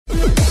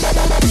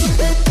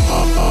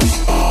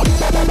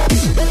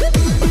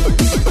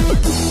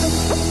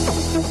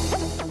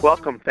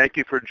Welcome. Thank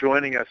you for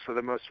joining us for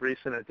the most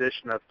recent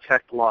edition of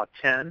Tech Law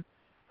 10.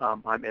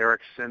 I'm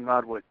Eric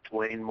Sinrod with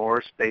Dwayne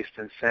Morris, based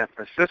in San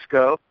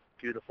Francisco.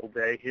 Beautiful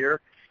day here.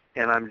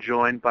 And I'm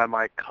joined by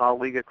my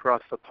colleague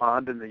across the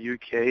pond in the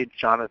UK,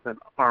 Jonathan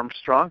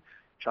Armstrong.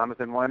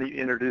 Jonathan, why don't you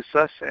introduce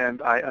us?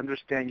 And I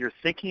understand you're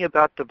thinking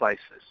about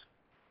devices.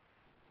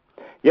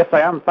 Yes,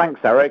 I am. Thanks,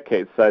 Eric.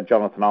 It's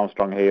Jonathan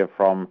Armstrong here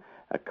from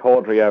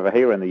Caudry over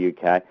here in the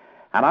UK.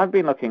 And I've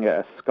been looking at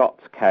a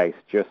Scots case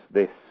just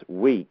this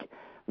week,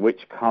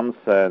 which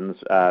concerns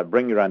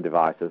Bring Your Own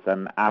Devices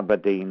and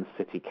Aberdeen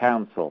City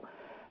Council.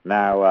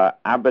 Now,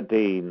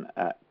 Aberdeen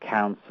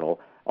Council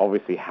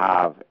obviously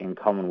have, in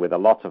common with a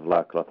lot of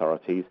local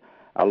authorities,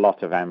 a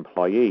lot of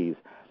employees.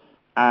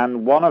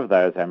 And one of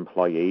those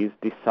employees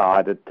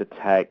decided to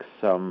take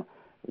some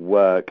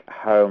work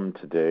home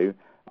to do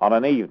on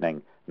an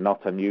evening.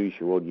 Not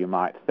unusual, you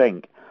might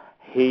think.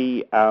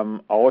 He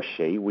or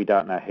she, we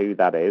don't know who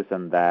that is,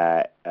 and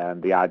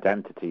the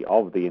identity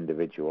of the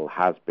individual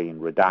has been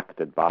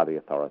redacted by the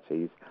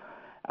authorities.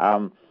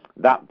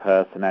 That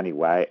person,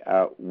 anyway,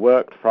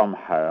 worked from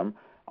home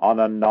on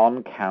a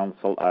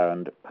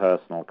non-council-owned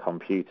personal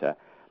computer.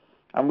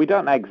 And we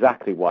don't know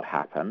exactly what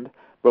happened,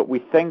 but we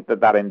think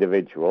that that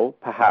individual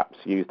perhaps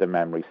used a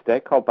memory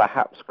stick or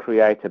perhaps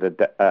created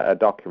a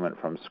document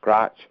from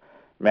scratch,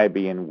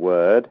 maybe in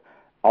Word,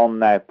 on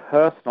their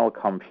personal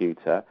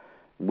computer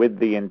with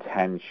the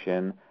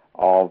intention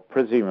of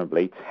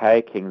presumably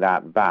taking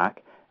that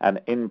back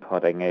and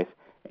inputting it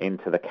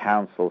into the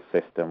council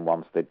system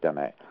once they'd done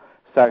it.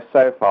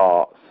 So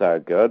far, so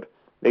good.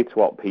 It's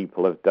what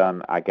people have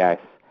done, I guess,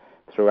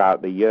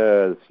 throughout the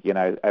years,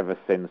 ever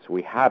since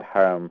we had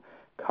home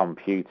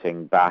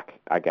computing back,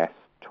 I guess,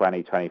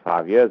 20,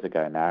 25 years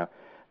ago now,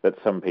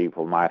 that some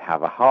people might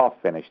have a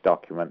half-finished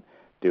document,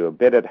 do a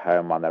bit at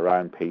home on their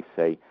own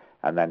PC,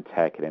 and then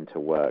take it into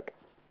work.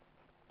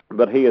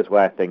 But here's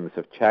where things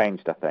have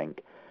changed, I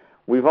think.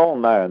 We've all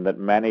known that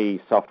many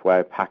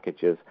software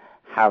packages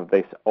have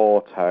this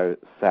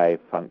auto-save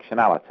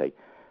functionality.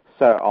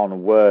 So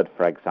on Word,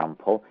 for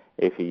example,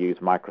 if you use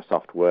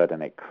Microsoft Word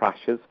and it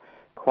crashes,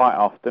 quite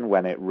often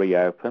when it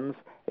reopens,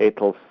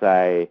 it'll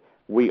say,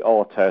 we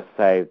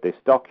auto-saved this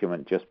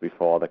document just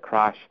before the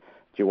crash.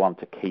 Do you want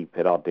to keep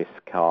it or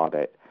discard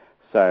it?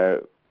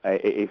 So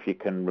if you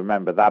can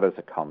remember that as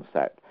a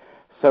concept.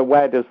 So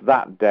where does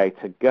that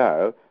data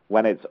go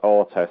when it's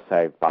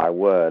auto-saved by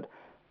Word?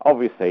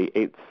 Obviously,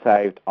 it's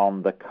saved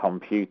on the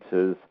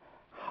computer's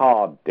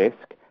hard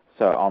disk,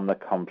 so on the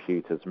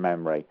computer's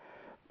memory.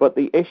 But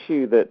the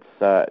issue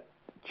that's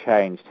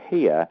changed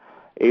here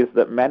is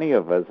that many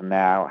of us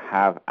now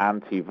have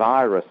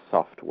antivirus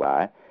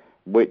software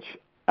which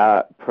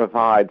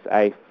provides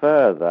a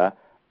further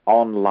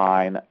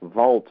online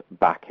vault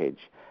backup.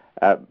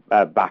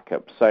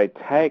 So it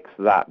takes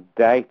that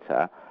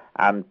data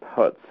and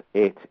puts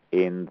it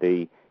in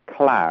the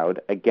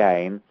cloud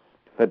again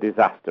for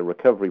disaster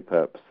recovery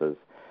purposes.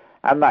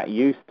 And that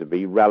used to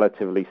be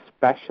relatively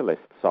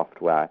specialist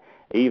software.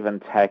 Even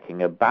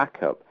taking a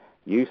backup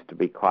used to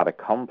be quite a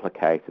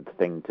complicated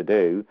thing to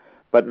do,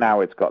 but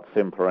now it's got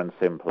simpler and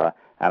simpler.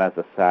 And as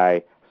I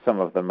say, some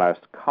of the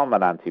most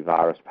common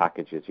antivirus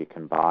packages you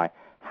can buy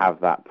have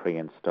that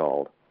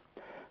pre-installed.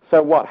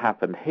 So what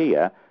happened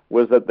here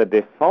was that the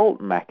default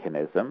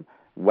mechanism,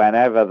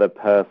 whenever the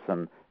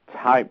person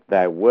typed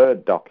their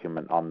Word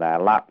document on their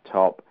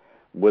laptop,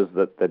 was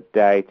that the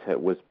data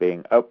was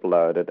being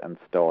uploaded and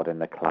stored in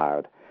the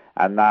cloud.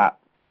 And that,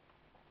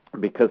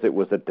 because it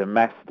was a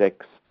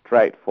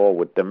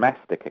straightforward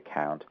domestic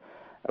account,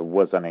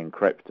 was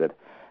unencrypted.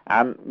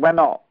 And we're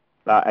not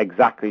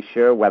exactly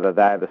sure whether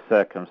they're the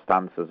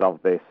circumstances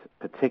of this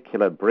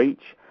particular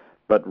breach,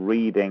 but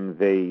reading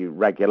the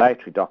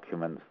regulatory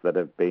documents that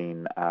have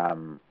been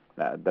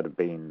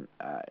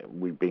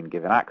we've been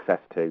given access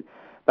to,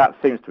 that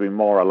seems to be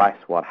more or less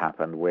what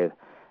happened with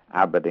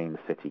Aberdeen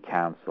City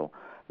Council.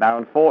 Now,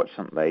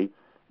 unfortunately,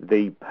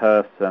 the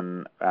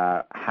person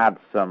had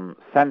some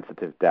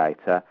sensitive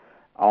data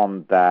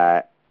on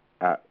their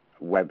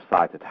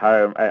website at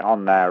home,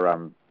 on their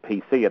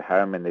PC at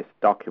home in this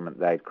document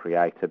they'd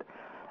created,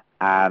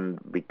 and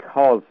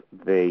because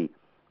the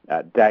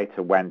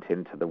data went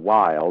into the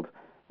wild,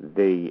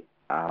 the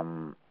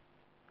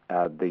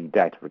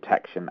Data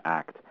Protection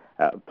Act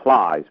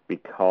applies,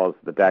 because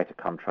the data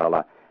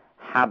controller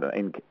had,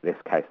 in this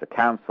case the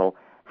council,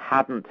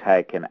 hadn't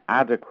taken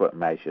adequate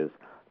measures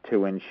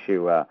to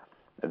ensure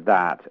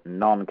that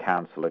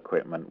non-council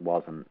equipment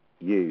wasn't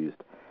used.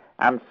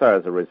 And so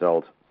as a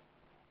result,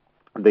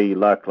 the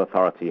local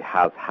authority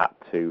has had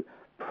to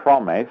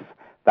promise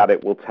that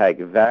it will take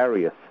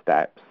various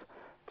steps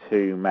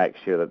to make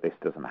sure that this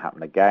doesn't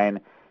happen again,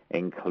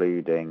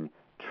 including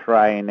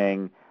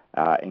training,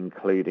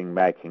 including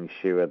making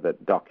sure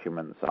that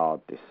documents are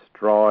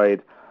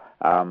destroyed,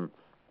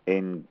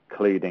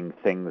 including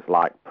things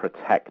like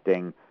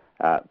protecting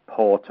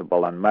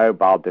portable and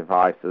mobile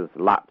devices,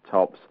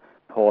 laptops,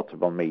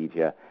 portable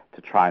media,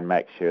 to try and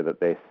make sure that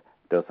this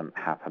doesn't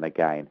happen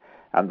again.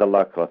 And the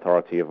local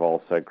authority have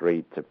also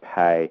agreed to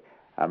pay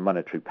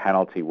monetary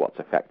penalty, what's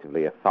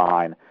effectively a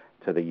fine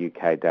to the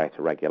UK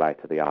data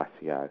regulator, the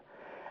ICO.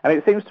 And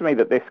it seems to me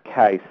that this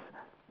case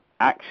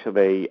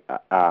actually,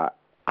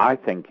 I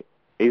think,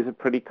 is a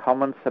pretty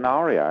common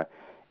scenario,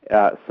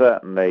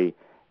 certainly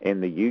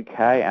in the UK,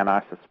 and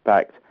I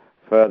suspect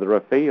further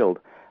afield,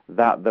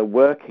 that the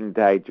working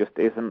day just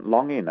isn't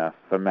long enough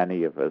for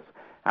many of us,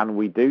 and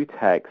we do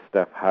take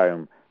stuff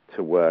home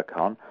to work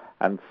on,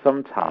 and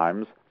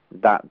sometimes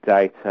that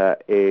data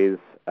is,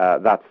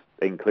 that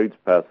includes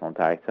personal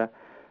data,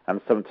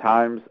 and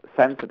sometimes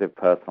sensitive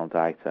personal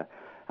data.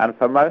 And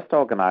for most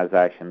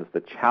organizations,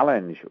 the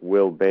challenge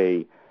will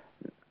be,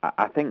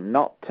 I think,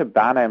 not to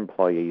ban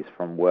employees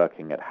from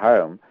working at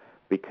home,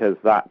 because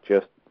that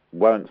just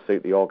won't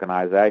suit the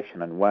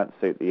organization and won't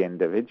suit the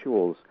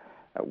individual's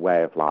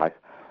way of life,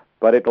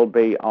 but it'll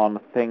be on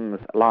things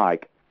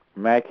like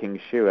making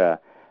sure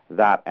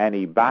that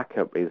any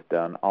backup is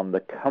done on the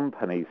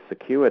company's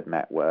secured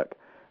network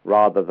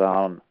rather than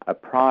on a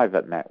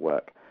private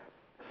network.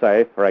 So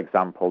if, for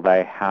example,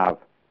 they have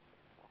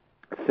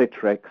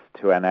Citrix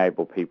to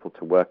enable people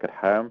to work at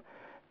home,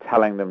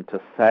 telling them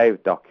to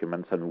save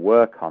documents and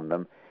work on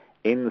them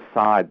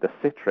inside the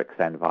Citrix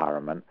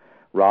environment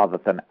rather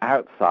than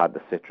outside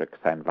the Citrix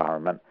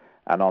environment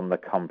and on the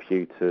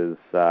computer's,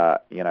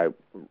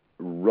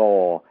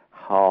 raw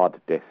hard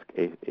disk,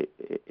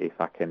 if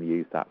I can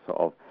use that sort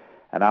of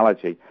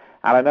analogy.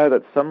 And I know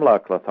that some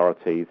local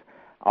authorities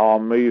are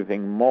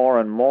moving more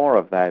and more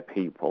of their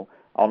people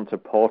onto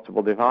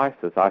portable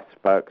devices. I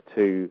spoke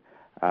to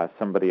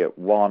somebody at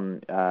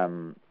one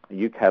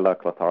UK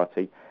local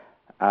authority,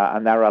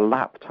 and they're a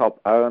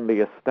laptop-only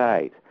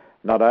estate.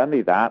 Not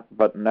only that,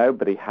 but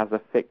nobody has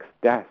a fixed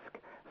desk,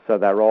 so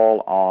they're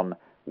all on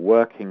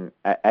working.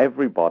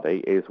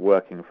 Everybody is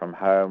working from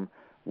home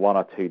 1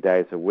 or 2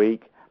 days a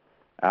week.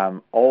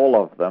 All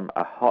of them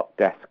are hot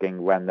desking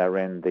when they're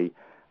in the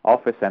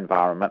office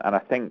environment, and I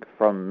think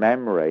from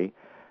memory,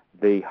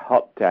 the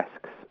hot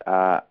desks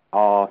are,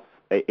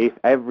 if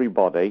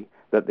everybody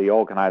that the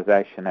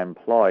organization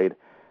employed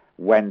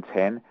went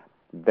in,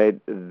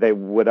 they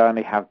would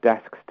only have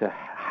desks to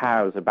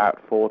house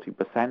about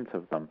 40%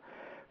 of them.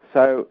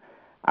 So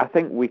I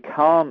think we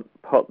can't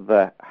put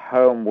the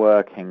home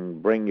working,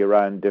 bring your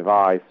own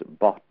device,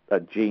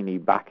 genie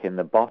back in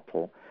the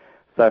bottle.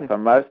 So for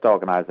most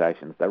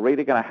organizations, they're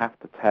really going to have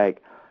to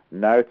take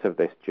note of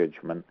this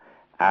judgment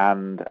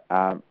and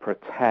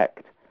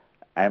protect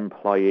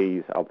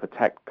employees or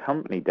protect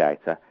company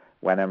data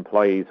when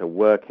employees are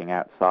working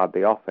outside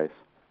the office.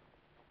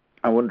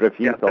 I wonder if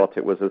you thought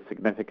it was as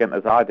significant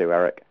as I do,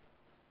 Eric.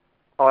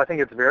 Oh, I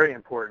think it's very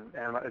important,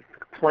 and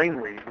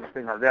plainly,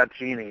 that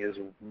genie is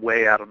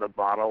way out of the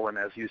bottle, and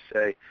as you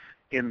say,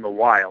 in the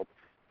wild.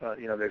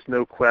 There's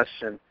no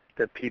question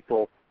that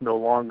people no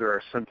longer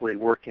are simply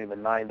working the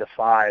 9 to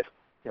 5,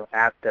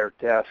 at their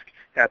desk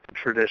at the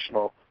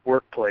traditional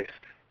workplace,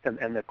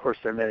 and of course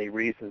there are many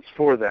reasons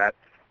for that.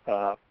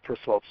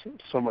 First of all,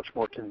 it's so much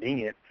more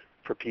convenient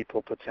for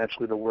people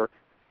potentially to work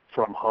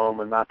from home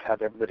and not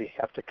have everybody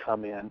have to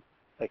come in.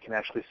 They can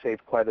actually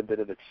save quite a bit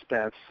of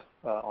expense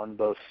on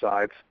both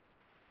sides.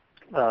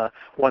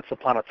 Once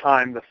upon a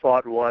time, the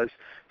thought was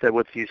that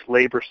with these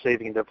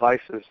labor-saving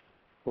devices,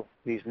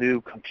 these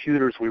new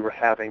computers we were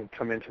having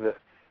come into the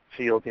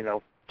field,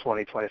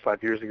 20,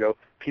 25 years ago,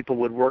 people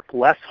would work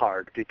less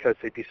hard because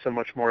they'd be so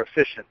much more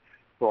efficient.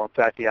 Well, in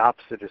fact, the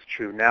opposite is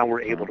true. Now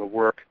we're able to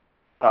work,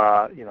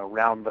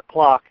 round the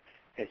clock,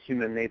 and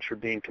human nature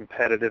being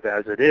competitive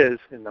as it is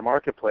in the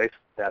marketplace,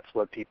 that's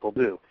what people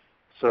do.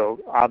 So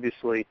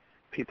obviously,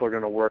 people are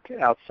going to work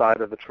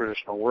outside of the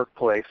traditional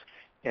workplace,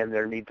 and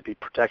there need to be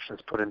protections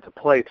put into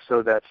place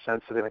so that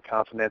sensitive and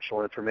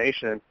confidential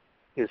information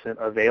isn't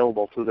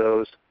available to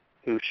those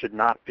who should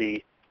not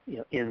be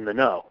in the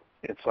know.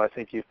 And so I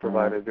think you've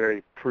provided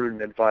very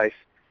prudent advice,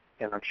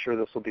 and I'm sure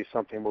this will be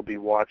something we'll be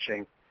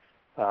watching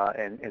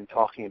and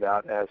talking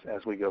about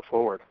as we go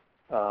forward.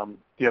 Do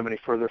you have any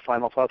further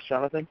final thoughts,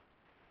 Jonathan?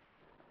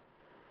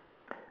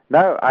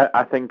 No,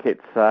 I think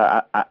it's.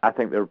 I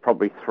think there are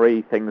probably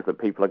 3 things that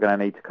people are going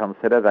to need to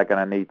consider. They're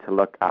going to need to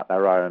look at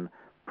their own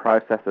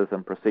processes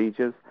and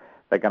procedures.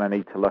 They're going to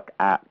need to look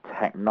at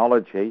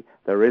technology.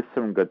 There is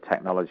some good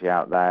technology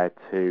out there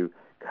to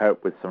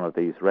cope with some of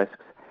these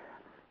risks.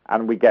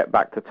 And we get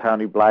back to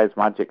Tony Blair's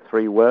magic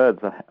 3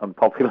 words,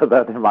 unpopular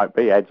though they might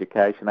be: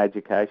 education,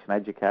 education,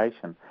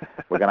 education.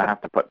 We're going to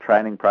have to put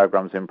training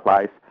programs in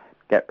place,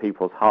 get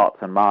people's hearts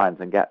and minds,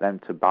 and get them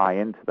to buy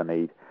into the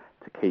need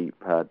to keep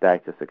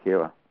data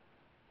secure.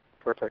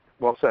 Perfect.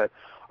 Well said.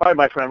 All right,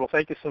 my friend. Well,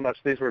 thank you so much.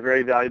 These were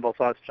very valuable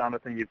thoughts,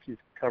 Jonathan. You've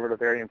covered a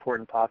very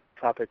important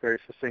topic very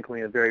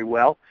succinctly and very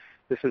well.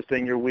 This has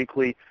been your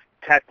weekly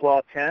Tech Law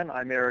 10.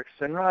 I'm Eric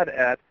Sinrod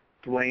at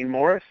Duane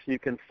Morris. You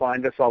can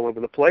find us all over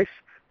the place.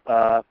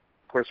 Of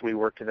course, we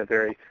work in a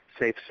very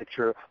safe,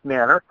 secure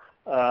manner.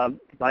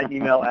 My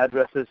email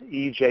address is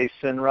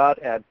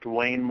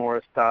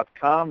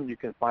ejsinrod@duanemorris.com. You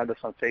can find us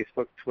on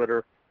Facebook,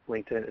 Twitter,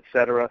 LinkedIn,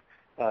 etc.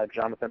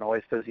 Jonathan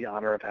always does the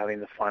honor of having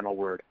the final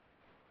word.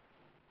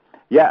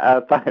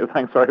 Yeah,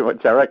 thanks very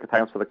much, Eric.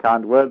 Thanks for the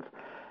kind words.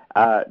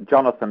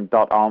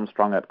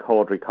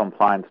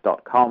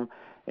 jonathan.armstrong@caudrycompliance.com.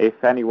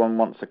 If anyone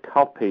wants a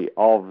copy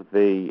of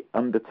the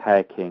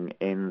undertaking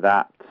in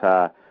that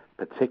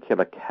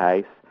particular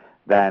case,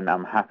 then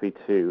I'm happy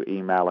to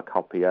email a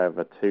copy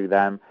over to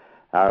them.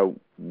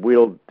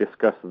 We'll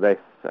discuss this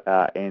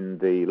in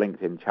the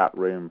LinkedIn chat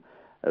room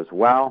as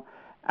well.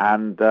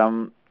 And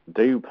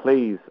do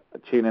please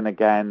tune in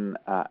again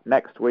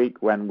next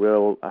week when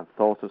we'll have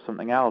thought of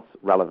something else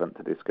relevant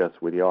to discuss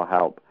with your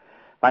help.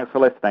 Thanks for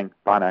listening.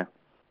 Bye now.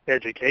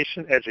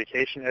 Education,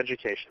 education,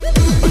 education.